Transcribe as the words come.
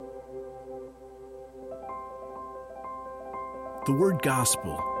The word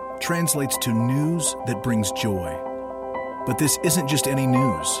gospel translates to news that brings joy. But this isn't just any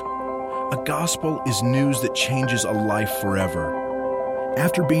news. A gospel is news that changes a life forever.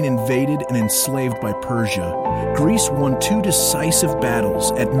 After being invaded and enslaved by Persia, Greece won 2 decisive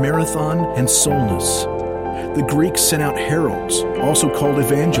battles at Marathon and Solnus. The Greeks sent out heralds, also called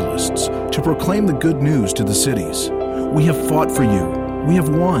evangelists, to proclaim the good news to the cities. We have fought for you. We have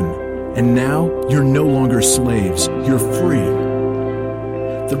won. And now you're no longer slaves. You're free.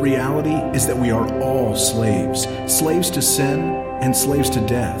 The reality is that we are all slaves. Slaves to sin and slaves to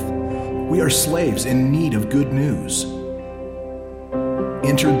death. We are slaves in need of good news.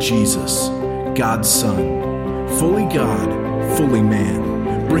 Enter Jesus, God's Son, fully God, fully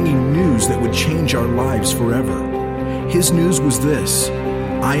man, bringing news that would change our lives forever. His news was this: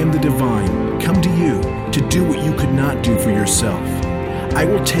 I am the divine, come to you to do what you could not do for yourself. I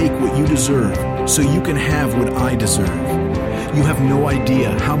will take what you deserve so you can have what I deserve. You have no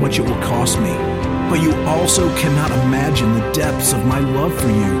idea how much it will cost me, but you also cannot imagine the depths of my love for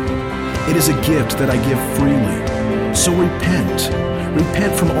you. It is a gift that I give freely. So repent.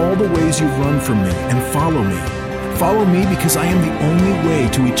 Repent from all the ways you run from me and follow me. Follow me because I am the only way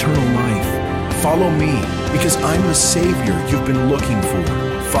to eternal life. Follow me because I'm the Savior you've been looking for.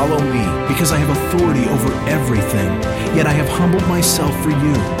 Follow me because I have authority over everything, yet I have humbled myself for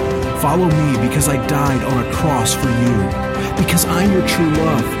you. Follow me because I died on a cross for you, because I'm your true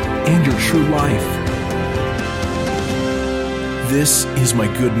love and your true life. This is my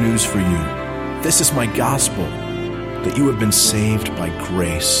good news for you. This is my gospel, that you have been saved by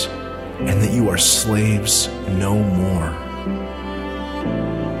grace and that you are slaves no more.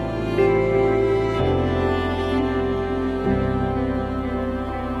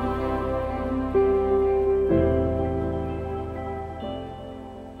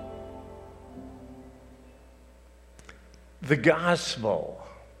 The gospel.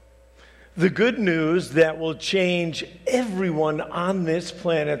 The good news that will change everyone on this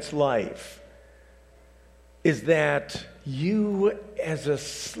planet's life is that you, as a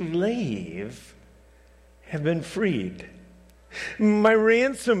slave, have been freed. My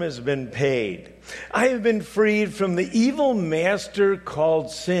ransom has been paid. I have been freed from the evil master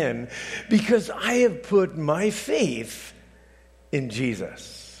called sin because I have put my faith in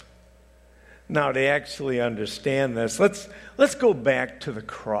Jesus. Now, to actually understand this, let's go back to the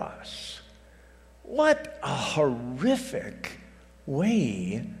cross. What a horrific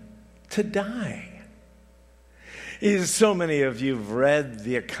way to die. So many of you have read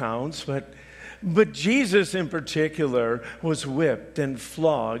the accounts, but Jesus in particular was whipped and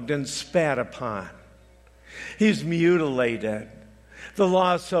flogged and spat upon. He's mutilated. The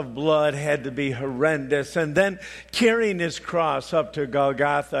loss of blood had to be horrendous. And then carrying his cross up to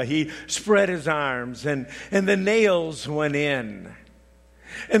Golgotha, he spread his arms and the nails went in.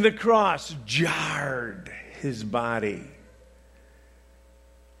 And the cross jarred his body.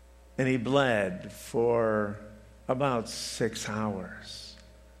 And he bled for about 6 hours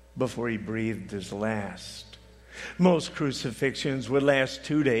before he breathed his last. Most crucifixions would last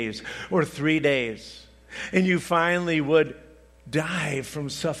 2 days or 3 days. And you finally would die from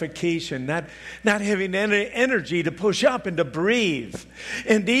suffocation, not having any energy to push up and to breathe.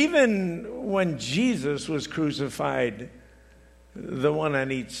 And even when Jesus was crucified, the one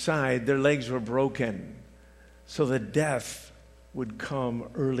on each side, their legs were broken, so the death would come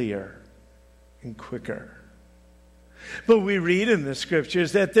earlier and quicker. But we read in the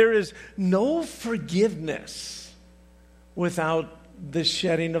scriptures that there is no forgiveness without the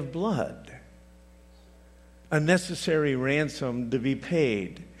shedding of blood. A necessary ransom to be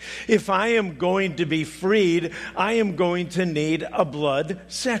paid. If I am going to be freed, I am going to need a blood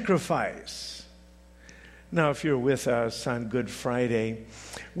sacrifice. Now, if you're with us on Good Friday,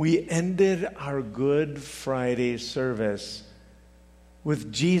 we ended our Good Friday service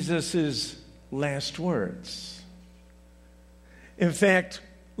with Jesus' last words. In fact,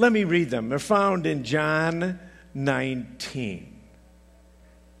 let me read them. They're found in John 19.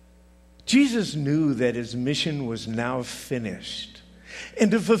 Jesus knew that his mission was now finished.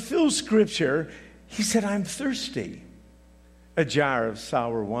 And to fulfill Scripture, he said, I'm thirsty. A jar of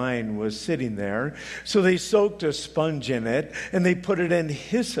sour wine was sitting there, so they soaked a sponge in it, and they put it in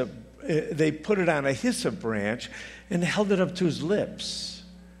hyssop. They put it on a hyssop branch and held it up to his lips.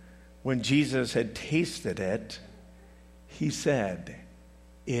 When Jesus had tasted it, he said,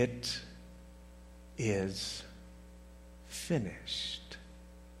 "It is finished."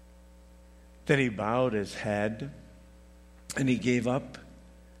 Then he bowed his head and he gave up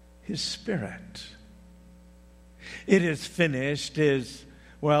his spirit. It is finished is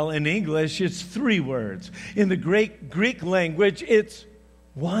Well, in English, it's 3 words. In the Greek language, it's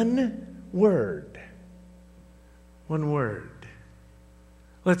one word. One word.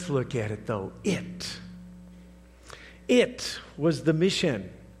 Let's look at it, though. It. It was the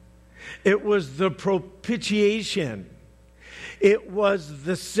mission. It was the propitiation. It was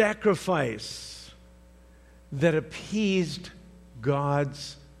the sacrifice that appeased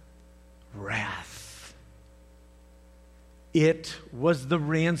God's wrath. It was the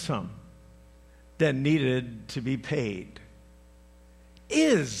ransom that needed to be paid.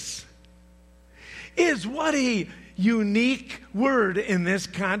 Is what a unique word in this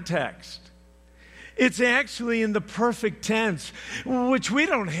context. It's actually in the perfect tense, which we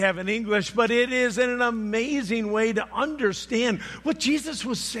don't have in English, but it is an amazing way to understand what Jesus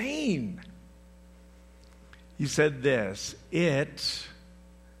was saying. He said this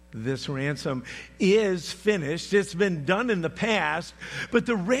ransom is finished. It's been done in the past, but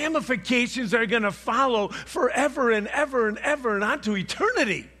the ramifications are going to follow forever and ever and ever and on to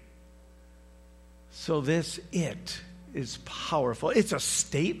eternity. So this it is powerful. It's a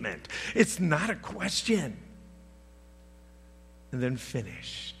statement. It's not a question. And then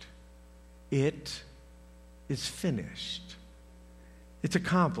finished. It is finished. It's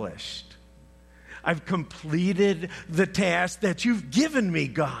accomplished. I've completed the task that you've given me,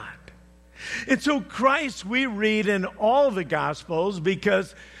 God. And so Christ, we read in all the Gospels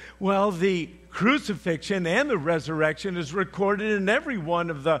because, well, the crucifixion and the resurrection is recorded in every one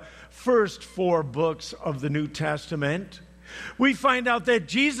of the first 4 books of the New Testament. We find out that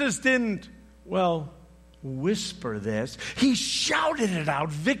Jesus didn't, whisper this. He shouted it out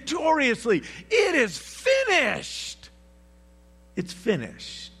victoriously. It is finished. It's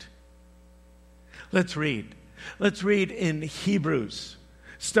finished. Let's read. Let's read in Hebrews,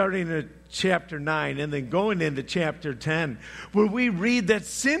 starting at chapter 9 and then going into chapter 10, where we read that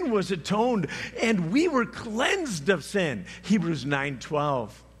sin was atoned and we were cleansed of sin. Hebrews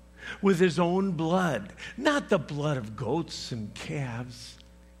 9:12, with his own blood, not the blood of goats and calves.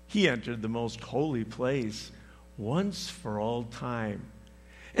 He entered the most holy place once for all time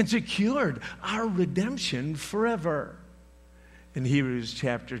and secured our redemption forever. In Hebrews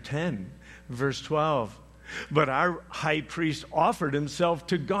chapter 10, verse 12, but our high priest offered himself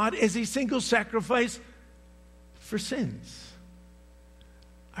to God as a single sacrifice for sins.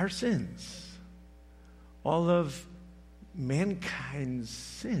 Our sins. All of mankind's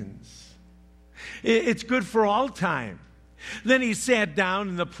sins. It's good for all time. Then he sat down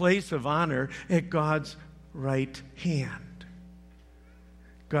in the place of honor at God's right hand.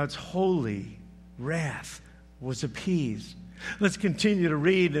 God's holy wrath was appeased. Let's continue to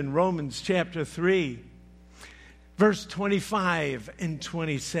read in Romans chapter 3, verse 25 and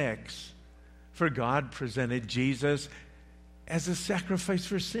 26. For God presented Jesus as a sacrifice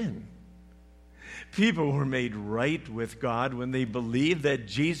for sin. People were made right with God when they believed that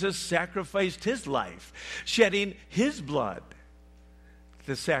Jesus sacrificed his life, shedding his blood.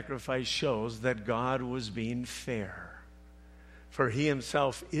 The sacrifice shows that God was being fair, for he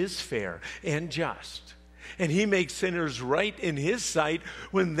himself is fair and just. And he makes sinners right in his sight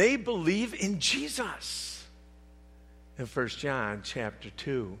when they believe in Jesus. In 1 John chapter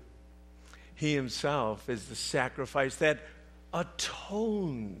 2, he himself is the sacrifice that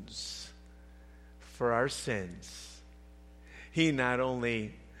atones for our sins. He not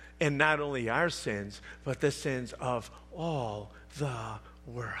only our sins, but the sins of all the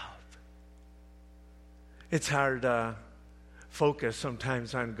world. It's hard to focus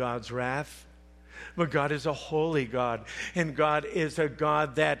sometimes on God's wrath. But God is a holy God, and God is a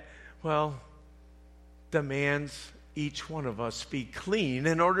God that, demands each one of us be clean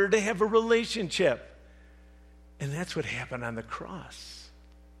in order to have a relationship. And that's what happened on the cross.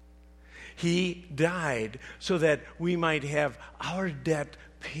 He died so that we might have our debt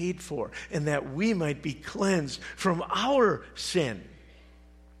paid for and that we might be cleansed from our sin.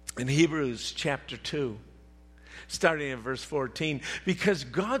 In Hebrews chapter 2, starting in verse 14, because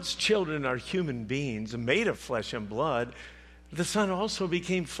God's children are human beings made of flesh and blood, the Son also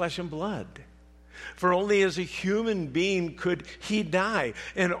became flesh and blood. For only as a human being could he die,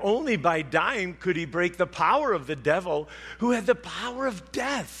 and only by dying could he break the power of the devil, who had the power of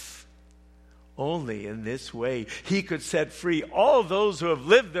death. Only in this way he could set free all those who have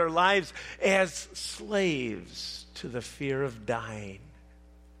lived their lives as slaves to the fear of dying.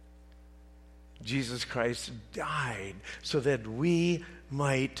 Jesus Christ died so that we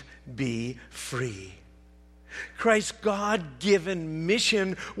might be free. Christ's God-given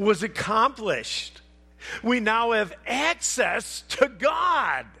mission was accomplished. We now have access to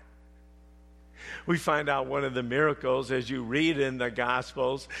God. We find out one of the miracles, as you read in the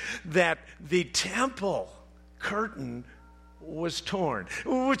Gospels, that the temple curtain was torn,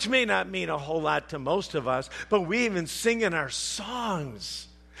 which may not mean a whole lot to most of us, but we even sing in our songs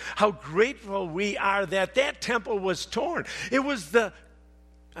how grateful we are that that temple was torn. It was that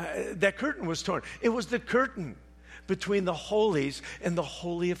curtain was torn. It was the curtain between the holies and the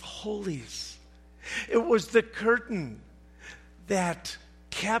Holy of Holies. It was the curtain that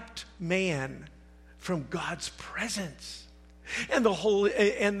kept man from God's presence. And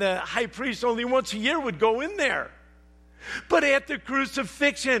the high priest only once a year would go in there. But at the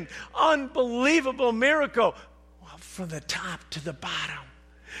crucifixion, unbelievable miracle, from the top to the bottom,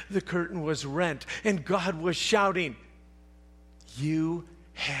 the curtain was rent, and God was shouting,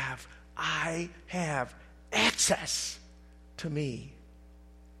 I have access to me.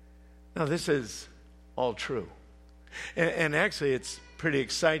 Now, this is all true. And actually, it's pretty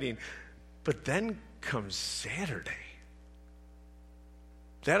exciting. But then comes Saturday.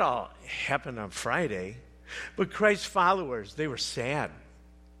 That all happened on Friday. But Christ's followers, they were sad.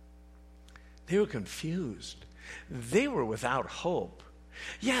 They were confused. They were without hope.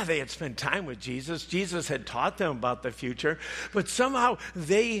 Yeah, they had spent time with Jesus. Jesus had taught them about the future. But somehow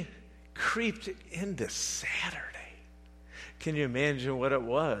they creeped into Saturday. Can you imagine what it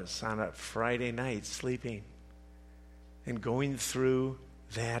was on a Friday night, sleeping and going through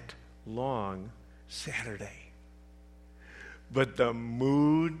that long Saturday? But the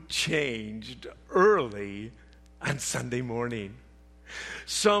mood changed early on Sunday morning.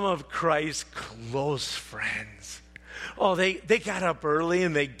 Some of Christ's close friends, they got up early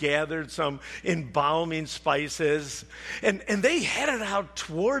and they gathered some embalming spices and they headed out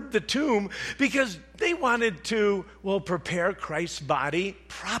toward the tomb because they wanted to, prepare Christ's body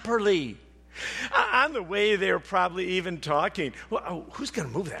properly. On the way, they were probably even talking, who's going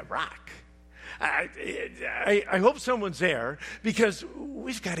to move that rock? I hope someone's there because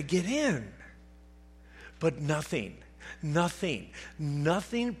we've got to get in. But nothing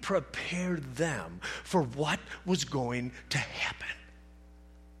prepared them for what was going to happen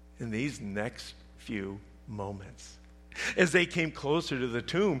in these next few moments. As they came closer to the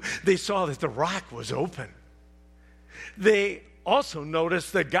tomb, they saw that the rock was open. They also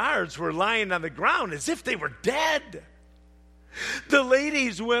noticed the guards were lying on the ground as if they were dead. The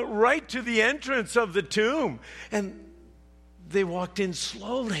ladies went right to the entrance of the tomb and they walked in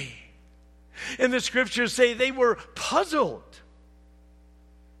slowly. And the scriptures say they were puzzled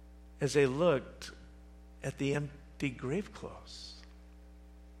as they looked at the empty grave clothes.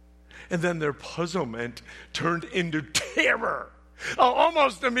 And then their puzzlement turned into terror.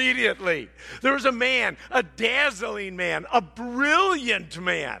 Almost immediately. There was a man, a dazzling man, a brilliant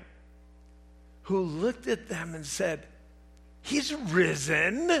man, who looked at them and said, "He's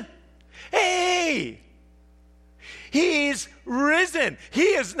risen. Hey, he's risen. He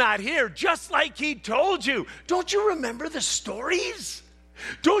is not here, just like he told you. Don't you remember the stories?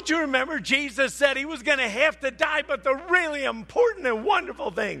 Don't you remember Jesus said he was going to have to die, but the really important and wonderful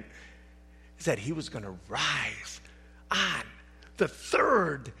thing is that he was going to rise on the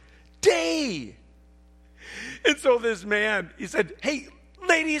third day." And so this man, he said, "Hey,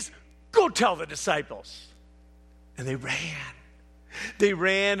 ladies, go tell the disciples." And they ran. They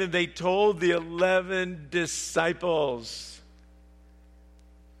ran and they told the 11 disciples.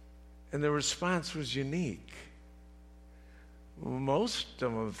 And the response was unique. Most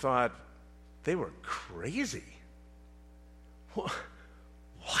of them thought they were crazy. What?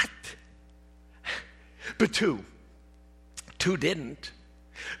 But two didn't.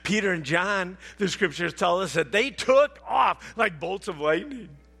 Peter and John, the scriptures tell us that they took off like bolts of lightning.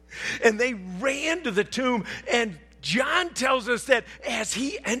 And they ran to the tomb. And John tells us that as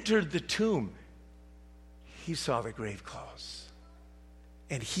he entered the tomb, he saw the grave clothes.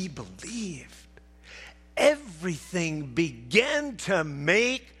 And he believed. Everything began to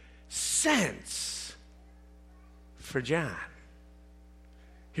make sense for John.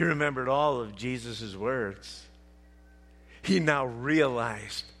 He remembered all of Jesus' words. He now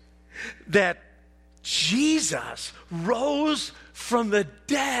realized that Jesus rose from the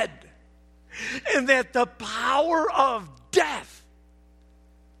dead and that the power of death,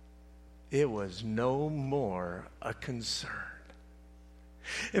 it was no more a concern.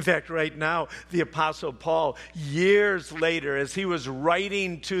 In fact, right now, the Apostle Paul, years later, as he was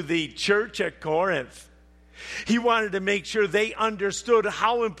writing to the church at Corinth, he wanted to make sure they understood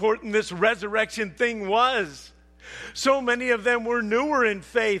how important this resurrection thing was. So many of them were newer in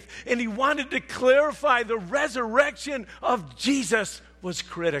faith, and he wanted to clarify the resurrection of Jesus was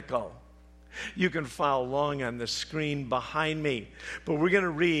critical. You can follow along on the screen behind me. But we're going to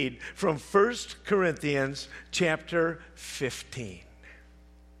read from 1 Corinthians chapter 15.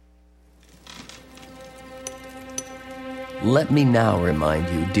 Let me now remind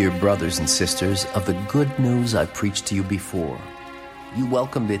you, dear brothers and sisters, of the good news I preached to you before. You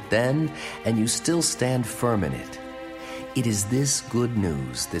welcomed it then, and you still stand firm in it. It is this good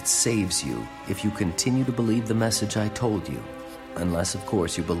news that saves you if you continue to believe the message I told you, unless, of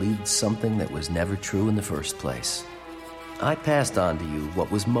course, you believed something that was never true in the first place. I passed on to you what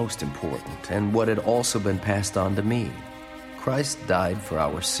was most important, and what had also been passed on to me. Christ died for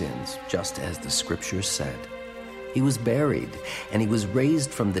our sins, just as the Scriptures said. He was buried, and he was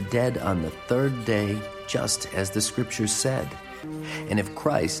raised from the dead on the third day, just as the Scriptures said. And if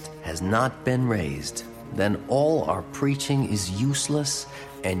Christ has not been raised, then all our preaching is useless,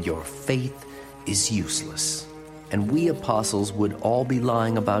 and your faith is useless. And we apostles would all be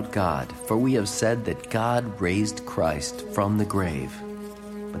lying about God, for we have said that God raised Christ from the grave.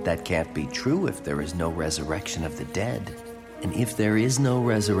 But that can't be true if there is no resurrection of the dead. And if there is no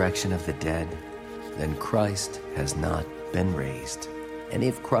resurrection of the dead, then Christ has not been raised. And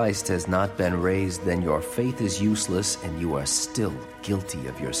if Christ has not been raised, then your faith is useless, and you are still guilty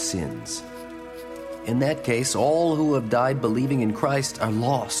of your sins. In that case, all who have died believing in Christ are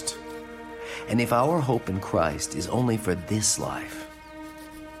lost. And if our hope in Christ is only for this life,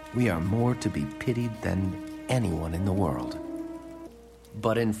 we are more to be pitied than anyone in the world.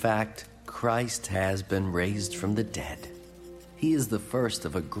 But in fact, Christ has been raised from the dead. He is the first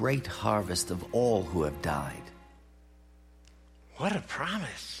of a great harvest of all who have died. What a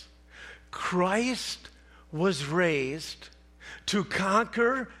promise. Christ was raised to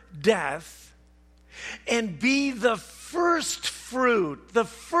conquer death and be the first fruit, the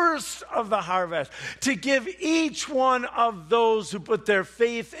first of the harvest, to give each one of those who put their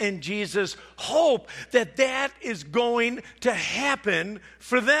faith in Jesus hope that that is going to happen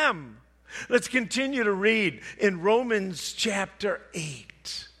for them. Let's continue to read in Romans chapter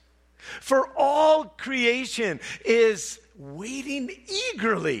 8. For all creation is waiting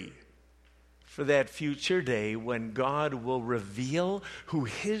eagerly for that future day when God will reveal who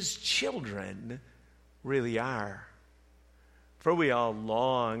his children really are. For we all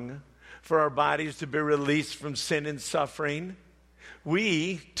long for our bodies to be released from sin and suffering.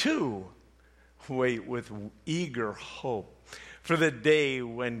 We, too, wait with eager hope for the day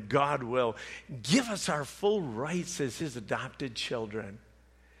when God will give us our full rights as his adopted children,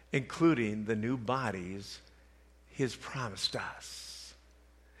 including the new bodies he has promised us.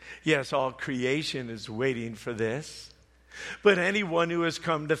 Yes, all creation is waiting for this. But anyone who has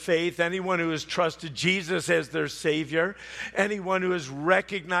come to faith, anyone who has trusted Jesus as their Savior, anyone who has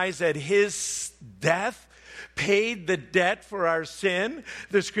recognized that his death paid the debt for our sin,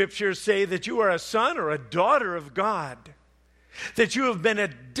 the Scriptures say that you are a son or a daughter of God, that you have been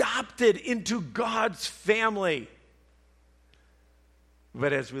adopted into God's family.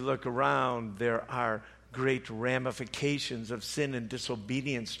 But as we look around, there are great ramifications of sin and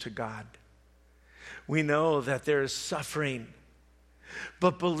disobedience to God. We know that there is suffering,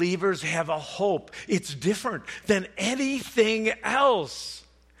 but believers have a hope. It's different than anything else.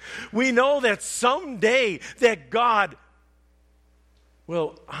 We know that someday that God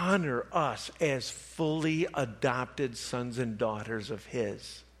will honor us as fully adopted sons and daughters of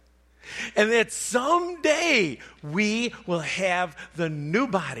his. And that someday we will have the new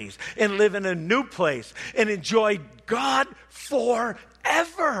bodies and live in a new place and enjoy God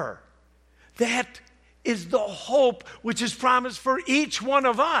forever. That is the hope which is promised for each one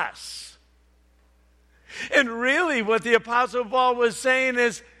of us. And really what the Apostle Paul was saying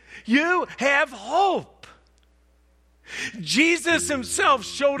is, you have hope. Jesus himself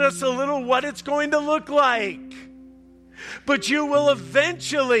showed us a little what it's going to look like. But you will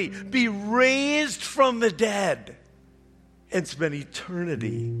eventually be raised from the dead and spend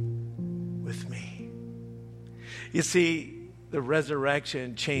eternity with me. You see, the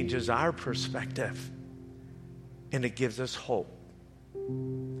resurrection changes our perspective, and it gives us hope.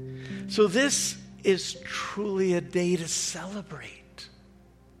 So this is truly a day to celebrate.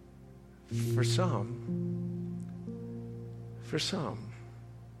 For some.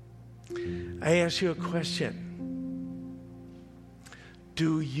 I ask you a question.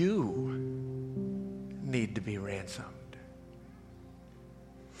 Do you need to be ransomed?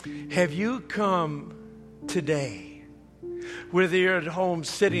 Have you come today, whether you're at home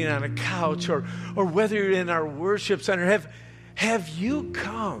sitting on a couch or whether you're in our worship center, have you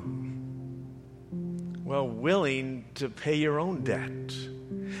come, willing to pay your own debt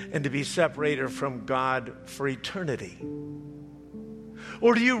and to be separated from God for eternity?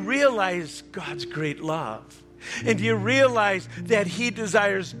 Or do you realize God's great love? And do you realize that He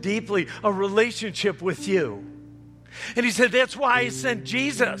desires deeply a relationship with you? And He said, that's why He sent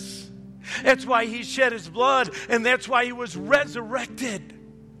Jesus. That's why He shed His blood, and that's why He was resurrected.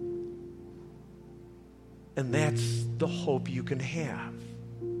 And that's the hope you can have.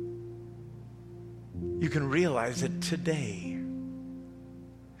 You can realize it today.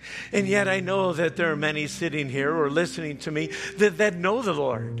 And yet I know that there are many sitting here or listening to me that know the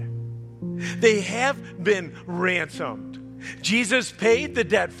Lord. They have been ransomed. Jesus paid the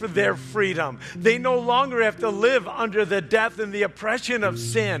debt for their freedom. They no longer have to live under the death and the oppression of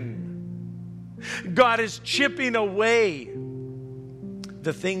sin. God is chipping away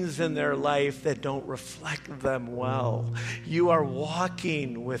the things in their life that don't reflect them well. You are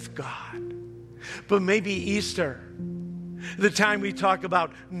walking with God. But maybe Easter, the time we talk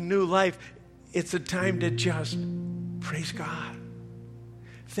about new life, it's a time to just praise God.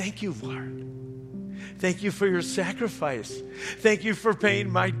 Thank you, Lord. Thank you for your sacrifice. Thank you for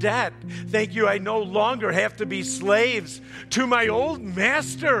paying my debt. Thank you, I no longer have to be slaves to my old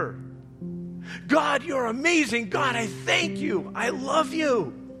master. God, you're amazing. God, I thank you. I love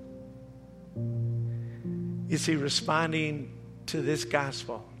you. You see, responding to this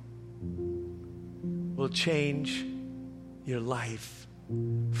gospel will change your life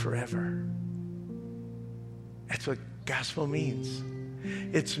forever. That's what gospel means.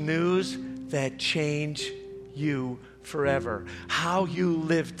 It's news that change you forever. How you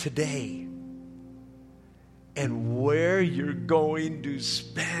live today and where you're going to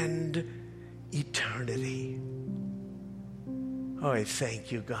spend eternity. Oh, I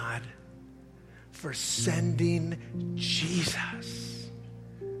thank you, God, for sending Jesus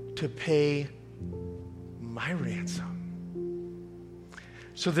to pay my ransom.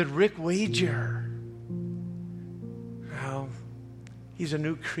 So that Rick Wager, well, he's a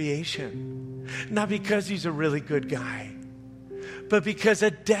new creation. Not because he's a really good guy, but because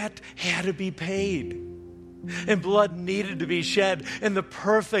a debt had to be paid. And blood needed to be shed. And the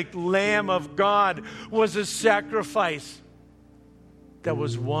perfect Lamb of God was a sacrifice that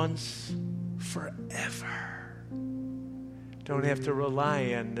was once forever. Don't have to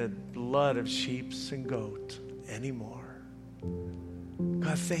rely on the blood of sheep and goats anymore.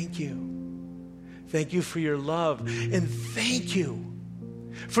 God, thank you. Thank you for your love. And thank you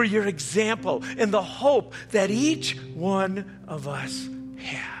for your example and the hope that each one of us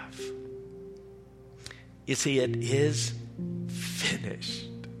have. You see, it is finished.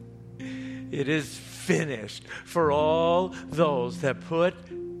 It is finished for all those that put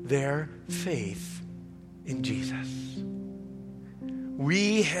their faith in Jesus.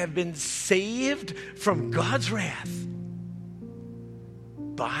 We have been saved from God's wrath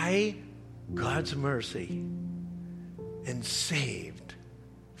by God's mercy and saved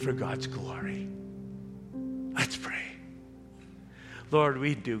for God's glory. Let's pray. Lord,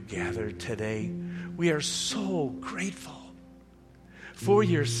 we do gather today. We are so grateful for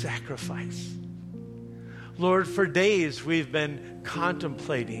your sacrifice. Lord, for days we've been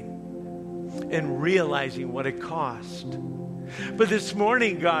contemplating and realizing what it cost. But this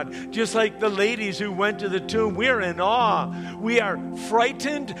morning, God, just like the ladies who went to the tomb, we are in awe. We are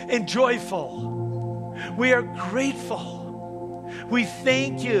frightened and joyful. We are grateful. We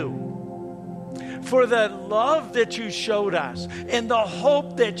thank you for the love that you showed us and the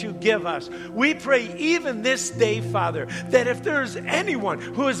hope that you give us. We pray even this day, Father, that if there's anyone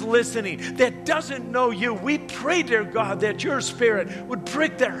who is listening that doesn't know you, we pray, dear God, that your Spirit would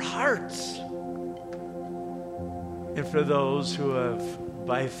prick their hearts. And for those who have,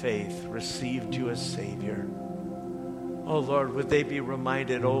 by faith, received you as Savior, oh Lord, would they be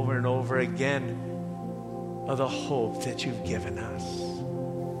reminded over and over again of the hope that you've given us.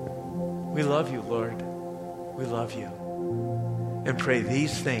 We love you, Lord. We love you. And pray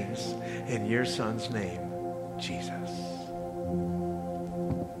these things in your Son's name, Jesus.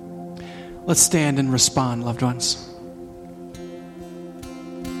 Let's stand and respond, loved ones.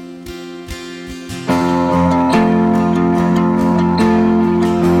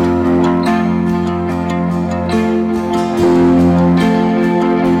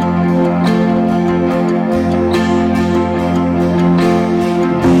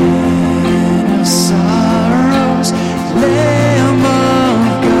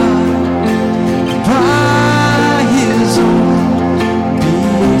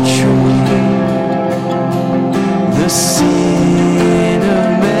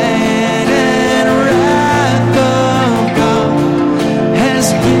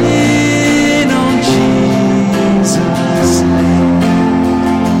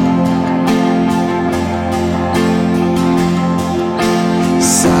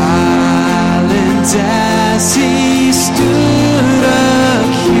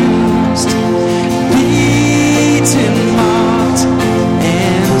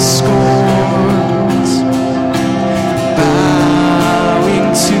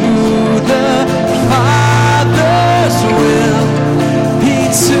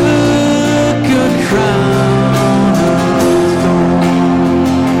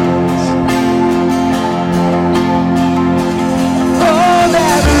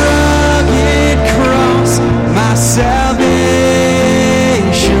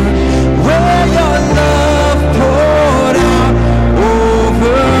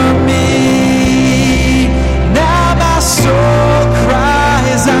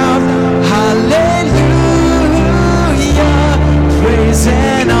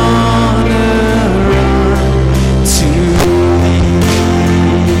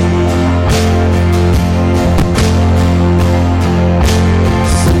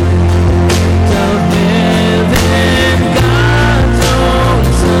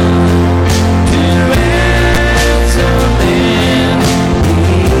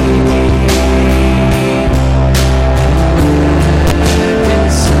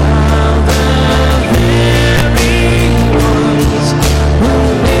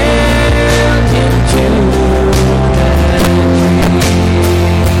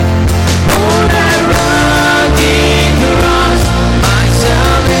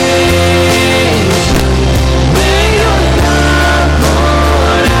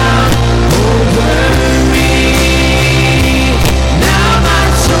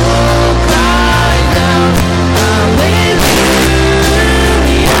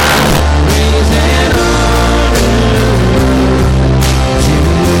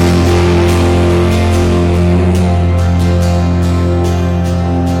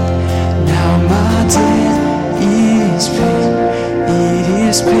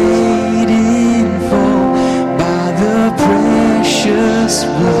 is paid in full by the precious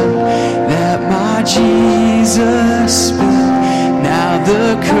blood that my Jesus spilled. Now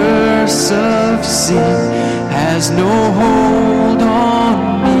the curse of sin has no hold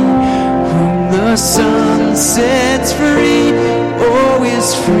on me. Whom the Son sets free, oh,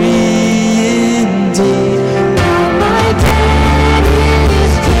 is free indeed. Now my debt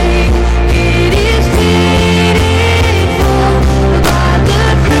is paid, it is paid in full by the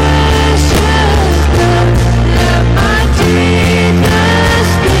precious blood that my Jesus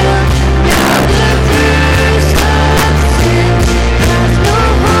spilled. Now the curse of sin has no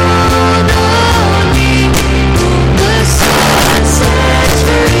hold on me. Whom the Son sets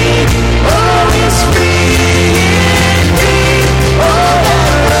free, oh, is free indeed. Oh,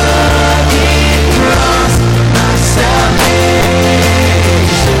 that rugged cross, my salvation,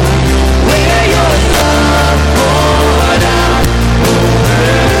 where your love poured out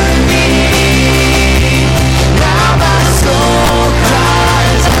over me. Now my soul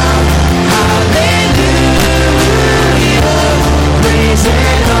cries out, hallelujah, praise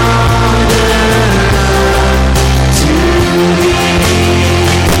and honor to thee.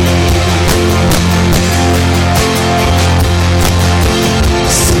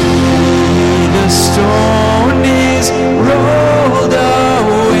 See, the stone is rolled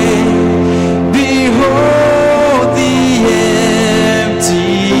away. Behold the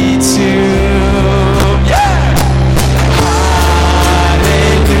empty tomb. Yeah!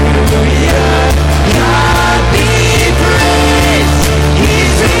 Hallelujah, God be praised.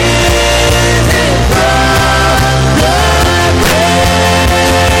 He's risen from the grave.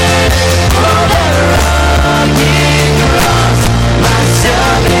 Oh, that rugged cross, my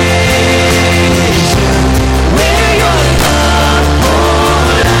salvation, where your love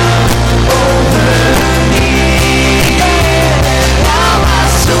poured out over me. Now my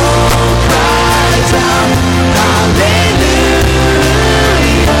soul cries out, hallelujah,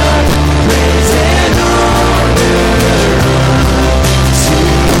 praise and honor to thee.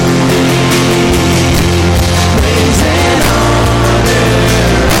 Praise and honor to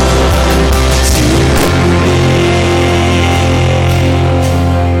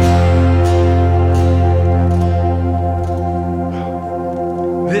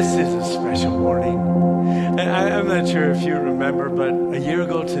This is a special morning. I'm not sure if you remember, but a year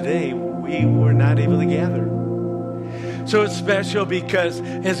ago today, we were not able to gather. So it's special because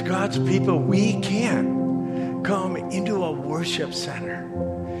as God's people, we can come into a worship center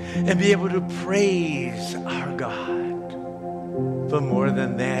and be able to praise our God. But more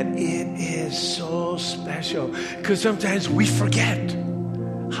than that, it is so special because sometimes we forget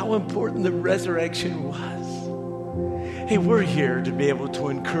how important the resurrection was. Hey, we're here to be able to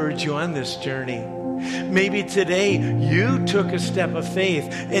encourage you on this journey. Maybe today you took a step of faith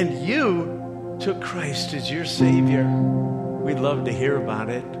and you took Christ as your Savior. We'd love to hear about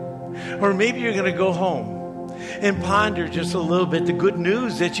it. Or maybe you're going to go home and ponder just a little bit the good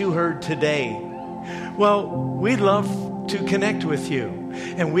news that you heard today. Well, we'd love to connect with you.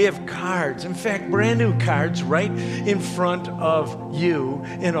 And we have cards, in fact, brand new cards right in front of you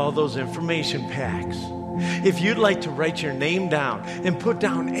in all those information packs. If you'd like to write your name down and put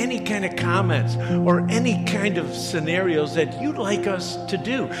down any kind of comments or any kind of scenarios that you'd like us to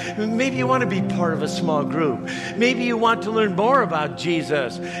do. Maybe you want to be part of a small group. Maybe you want to learn more about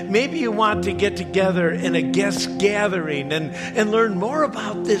Jesus. Maybe you want to get together in a guest gathering and learn more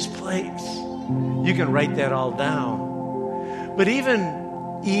about this place. You can write that all down. But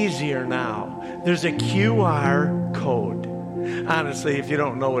even easier now, there's a QR code. Honestly, if you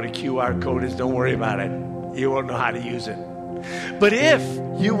don't know what a QR code is, don't worry about it. You won't know how to use it. But if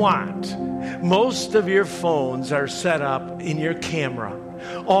you want, most of your phones are set up in your camera.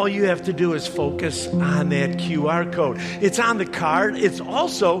 All you have to do is focus on that QR code. It's on the card. It's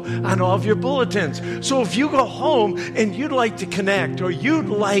also on all of your bulletins. So if you go home and you'd like to connect or you'd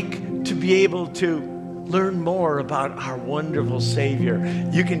like to be able to learn more about our wonderful Savior,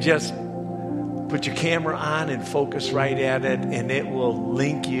 you can just put your camera on and focus right at it, and it will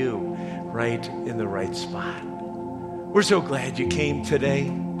link you right in the right spot. We're so glad you came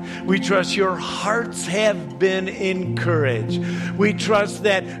today. We trust your hearts have been encouraged. We trust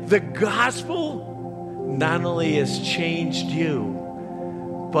that the gospel not only has changed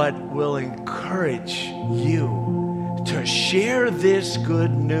you, but will encourage you to share this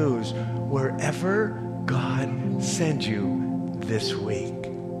good news wherever God sends you this week.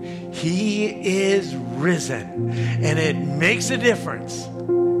 He is risen, and it makes a difference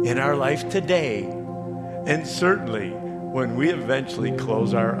in our life today, and certainly when we eventually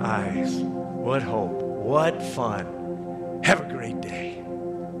close our eyes. What hope, what fun. Have a great day.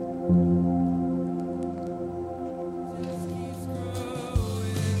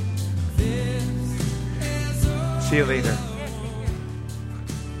 See you later.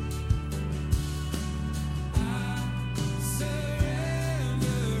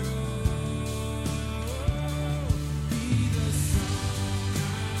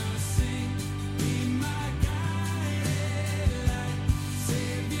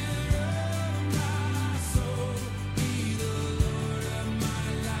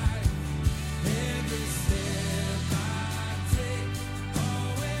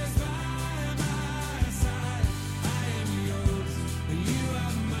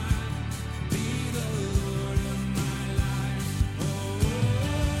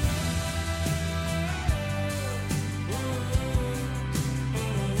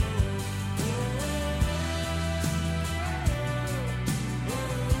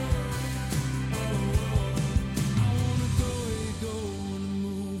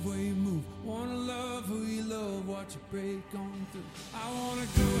 watch it break on through. I wanna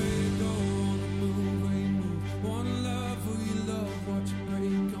go, on the move, where you move. Wanna love who you love, watch it break.